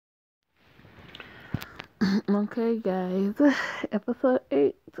Okay, guys. Episode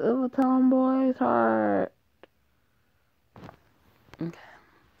 8 of a Tomboys Heart. Okay.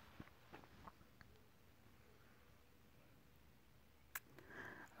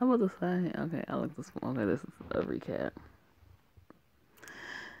 I'm about to say, okay, Alex is, okay, this is a recap.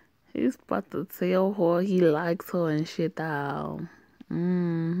 He's about to tell her he likes her and shit out.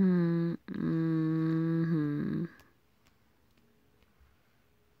 Mm-hmm. Mm-hmm.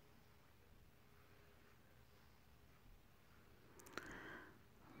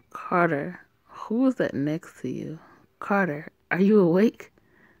 Carter, who is that next to you? Carter, are you awake?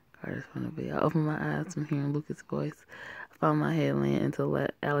 Carter's gonna be. I opened my eyes from hearing Lucas' voice. I found my head laying into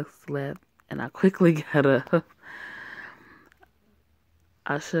Alex's lap, and I quickly got up.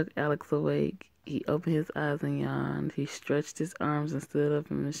 I shook Alex awake. He opened his eyes and yawned. He stretched his arms and stood up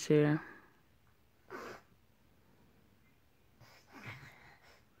in his chair.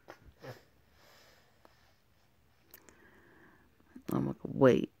 I'm like,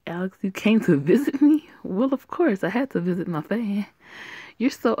 wait, Alex, you came to visit me? Well, of course, I had to visit my fan. You're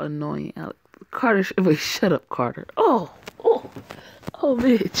so annoying, Alex. Carter, wait, shut up, Carter. Oh,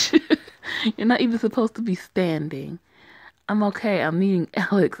 bitch. You're not even supposed to be standing. I'm okay. I'm meeting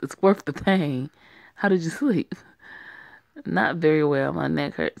Alex. It's worth the pain. How did you sleep? Not very well. My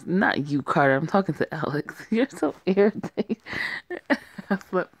neck hurts. Not you, Carter. I'm talking to Alex. You're so irritating. I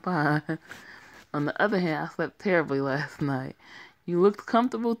slept fine. On the other hand, I slept terribly last night. You looked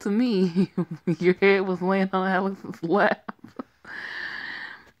comfortable to me. Your head was laying on Alex's lap.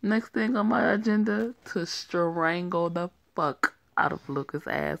 Next thing on my agenda, to strangle the fuck out of Lucas'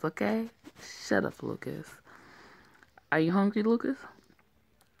 ass, okay? Shut up, Lucas. Are you hungry, Lucas?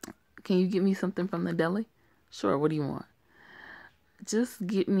 Can you get me something from the deli? Sure, what do you want? Just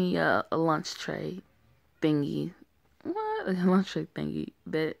get me a lunch tray thingy. What? A lunch tray thingy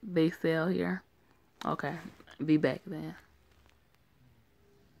that they sell here? Okay, be back then.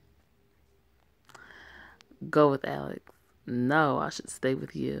 Go with Alex. No, I should stay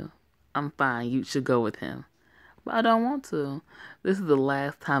with you. I'm fine. You should go with him. But I don't want to. This is the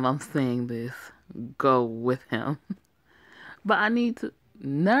last time I'm saying this. Go with him. But I need to.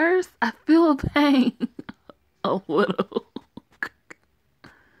 Nurse, I feel a pain. A little.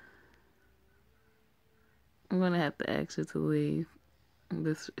 I'm going to have to ask you to leave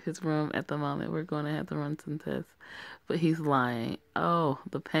his room at the moment. We're going to have to run some tests. But he's lying. Oh,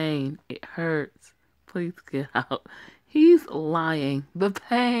 the pain. It hurts. Please get out. He's lying. The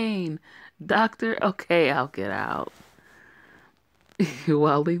pain. Doctor, okay, I'll get out.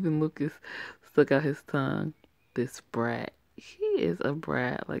 While leaving, Lucas stuck out his tongue. This brat. He is a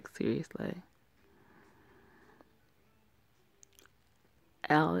brat, like seriously.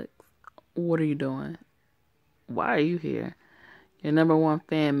 Alex, what are you doing? Why are you here? Your number one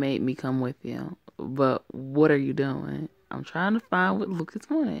fan made me come with you. But what are you doing? I'm trying to find what Lucas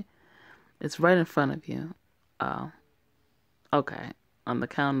wanted. It's right in front of you. Oh, okay. On the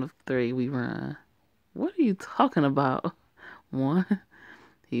count of 3, we run. What are you talking about? 1.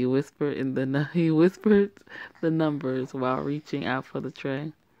 He whispered the numbers while reaching out for the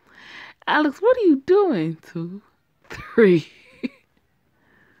tray. Alex, what are you doing? 2, 3.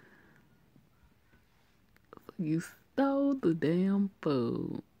 You stole the damn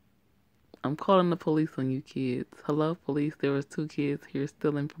food. I'm calling the police on you kids. Hello, police. There was 2 kids here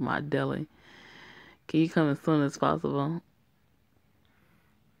stealing from my deli. Can you come as soon as possible?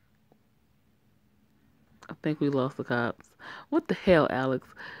 I think we lost the cops. What the hell, Alex?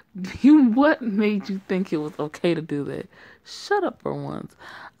 What made you think it was okay to do that? Shut up for once.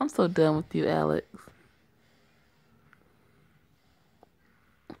 I'm so done with you, Alex.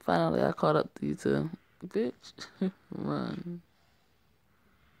 Finally, I caught up to you too. Bitch, run.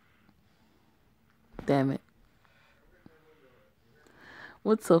 Damn it.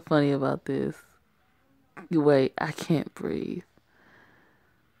 What's so funny about this? Wait, I can't breathe.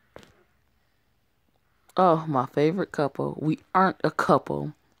 Oh, my favorite couple. We aren't a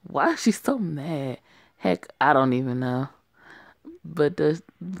couple. Why is she so mad? Heck, I don't even know. But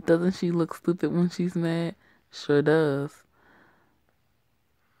doesn't she look stupid when she's mad? Sure does.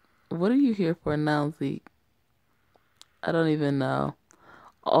 What are you here for now, Zeke? I don't even know.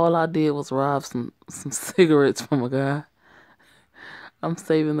 All I did was rob some cigarettes from a guy. I'm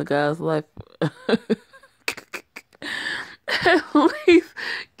saving the guy's life. At least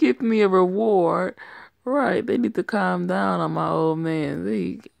give me a reward. Right, they need to calm down on my old man.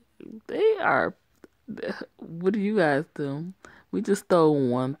 They are. What do you guys do? We just stole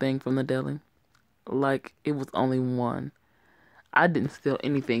one thing from the deli. Like it was only one. I didn't steal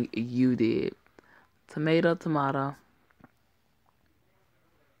anything. You did. Tomato, tomato.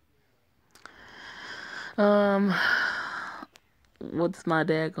 Um, what's my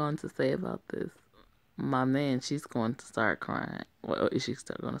dad going to say about this? My man, she's going to start crying. Well, is she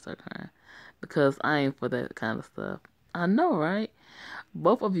going to start crying? Because I ain't for that kind of stuff. I know, right?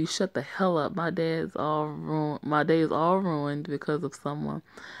 Both of you shut the hell up. My dad's all ruined. My day is all ruined because of someone.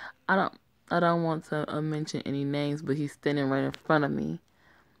 I don't. I don't want to mention any names, but he's standing right in front of me.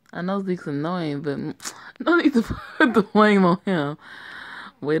 I know Zeke's annoying, but no need to put the blame on him.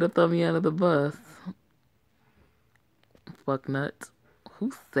 Way to throw me out of the bus. Fuck nuts.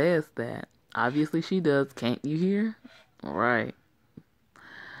 Who says that? Obviously she does. Can't you hear? Right.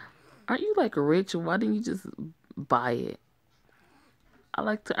 Aren't you like rich? Why didn't you just buy it? I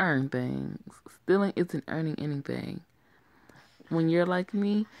like to earn things. Stealing isn't earning anything. When you're like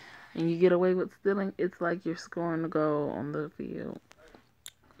me and you get away with stealing, it's like you're scoring a goal on the field.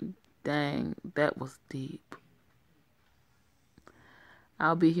 Dang, that was deep.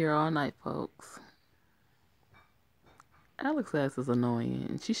 I'll be here all night, folks. Alex's ass is annoying,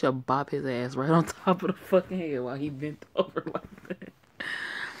 and she should bop his ass right on top of the fucking head while he bent over like that.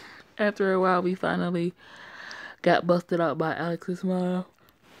 After a while, we finally got busted out by Alex's mom.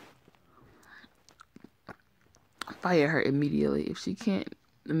 Fire her immediately. If she can't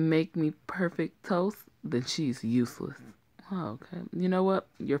make me perfect toast, then she's useless. Oh, okay. You know what?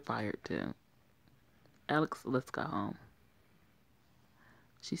 You're fired too. Alex, let's go home.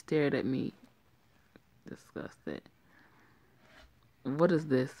 She stared at me. Disgusted. What is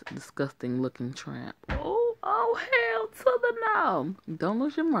this disgusting looking tramp? Oh, hell to the no. Don't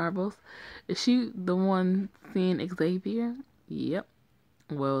lose your marbles. Is she the one seeing Xavier? Yep.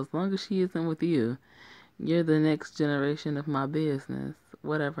 Well, as long as she isn't with you, you're the next generation of my business.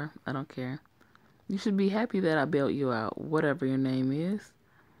 Whatever. I don't care. You should be happy that I bailed you out, whatever your name is.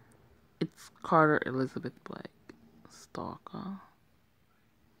 It's Carter Elizabeth Blake. Stalker.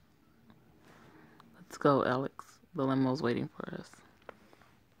 Let's go, Alex. The limo's waiting for us.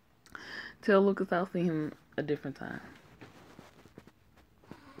 Tell Lucas I'll see him a different time.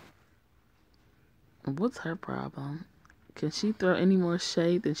 What's her problem? Can she throw any more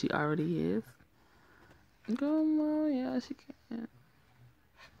shade than she already is? Come on, yeah, she can.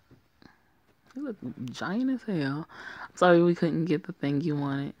 You look giant as hell. I'm sorry we couldn't get the thing you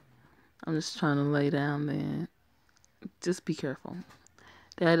wanted. I'm just trying to lay down then. Just be careful.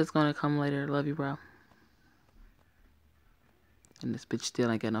 Dad is gonna come later. Love you, bro. And this bitch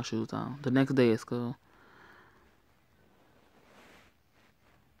still ain't got no shoes on. The next day at school.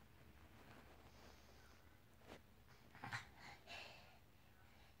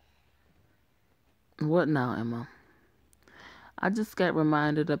 What now, Emma? I just got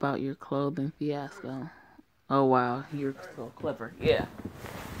reminded about your clothing fiasco. Oh, wow. You're so clever. Yeah.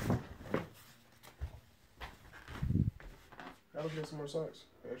 I'll get some more socks.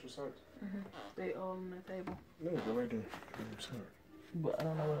 Extra socks. Mm-hmm. They all on that table. No, they're right there. But I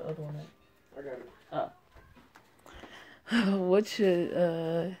don't know what the other one is. I got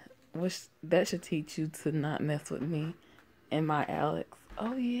it. That should teach you to not mess with me and my Alex.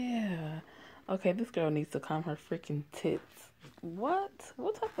 Oh yeah. Okay, this girl needs to calm her freaking tits. What?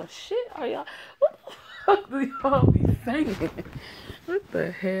 What type of shit are y'all? What the fuck do y'all be saying? What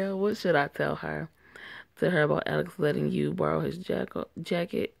the hell? What should I tell her? Tell her about Alex letting you borrow his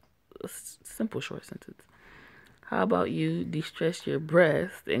jacket. Simple short sentence. How about you de-stress your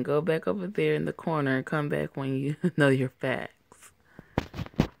breast and go back over there in the corner and come back when you know your facts.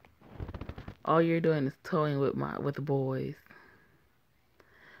 All you're doing is toying with the boys.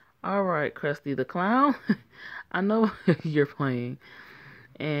 All right, Krusty the Clown. I know you're playing,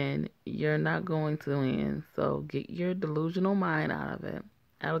 and you're not going to win. So get your delusional mind out of it.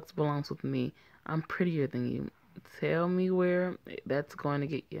 Alex belongs with me. I'm prettier than you. Tell me where that's going to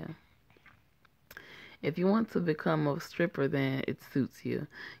get you. If you want to become a stripper, then it suits you.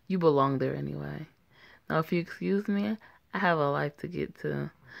 You belong there anyway. Now, if you excuse me, I have a life to get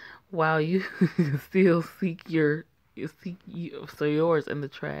to. While you still seek yours in the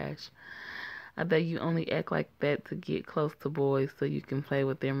trash. I bet you only act like that to get close to boys so you can play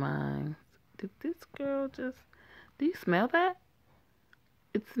with their minds. Did this girl just... Do you smell that?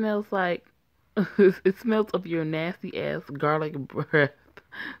 It smells like... it smells of your nasty ass garlic breath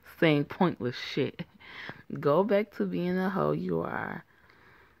saying pointless shit. Go back to being a hoe you are.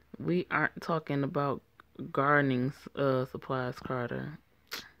 We aren't talking about gardening supplies, Carter.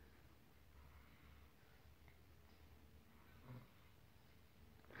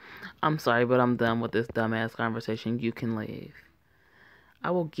 I'm sorry, but I'm done with this dumbass conversation. You can leave.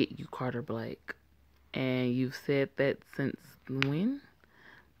 I will get you, Carter Blake. And you've said that since when?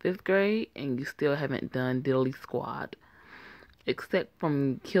 5th grade? And you still haven't done diddly squad. Except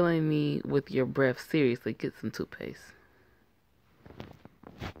from killing me with your breath. Seriously, get some toothpaste.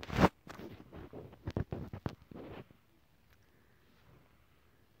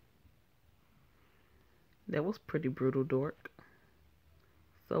 That was pretty brutal, dork.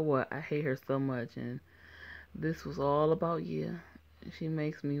 So what? I hate her so much, and this was all about you. She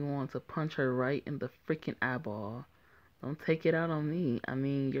makes me want to punch her right in the freaking eyeball. Don't take it out on me. I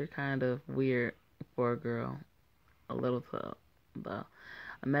mean, you're kind of weird for a girl. A little tough, though.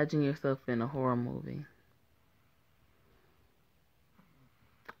 Imagine yourself in a horror movie.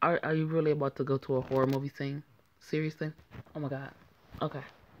 Are you really about to go to a horror movie scene? Seriously? Oh my god. Okay.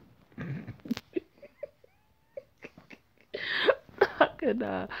 I could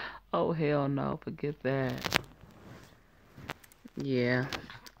not. Oh hell no, forget that. Yeah,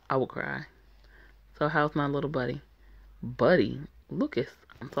 I will cry. So how's my little buddy? Buddy? Lucas.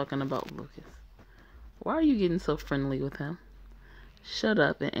 I'm talking about Lucas. Why are you getting so friendly with him? Shut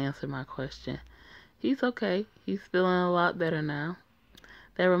up and answer my question. He's okay. He's feeling a lot better now.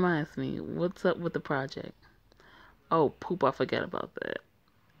 That reminds me, what's up with the project? Oh, poop, I forgot about that.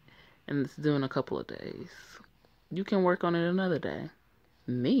 And it's due in a couple of days. You can work on it another day.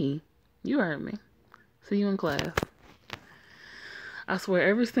 Me? You heard me. See you in class. I swear,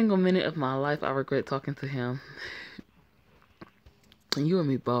 every single minute of my life, I regret talking to him. And you and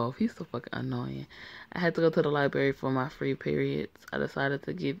me both. He's so fucking annoying. I had to go to the library for my free periods. I decided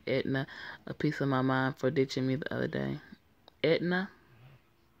to give Edna a piece of my mind for ditching me the other day. Edna?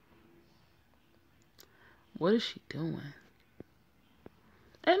 What is she doing?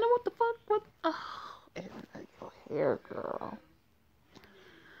 Edna, what the fuck? What? Oh, Edna, your hair, girl.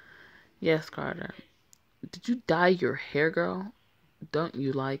 Yes, Carter. Did you dye your hair, girl? Don't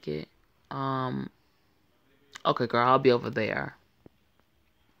you like it? Okay, girl, I'll be over there.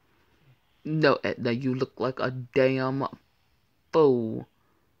 No, Edna, you look like a damn fool.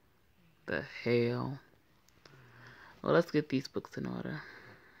 The hell? Well, let's get these books in order.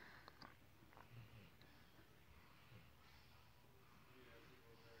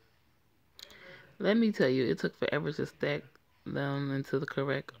 Let me tell you, it took forever to stack them into the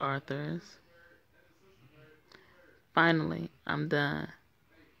correct authors. Finally, I'm done.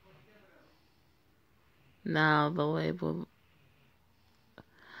 Now the label.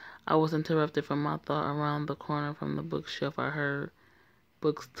 I was interrupted from my thought around the corner from the bookshelf. I heard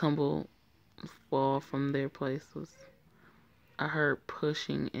books tumble, fall from their places. I heard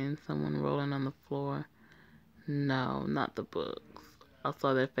pushing and someone rolling on the floor. No, not the books. I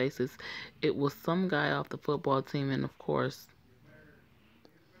saw their faces. It was some guy off the football team and, of course,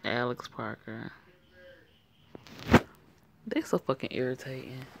 Alex Parker. They so fucking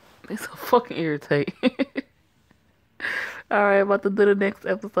irritating. They so fucking irritating. Alright, about to do the next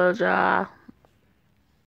episode, y'all.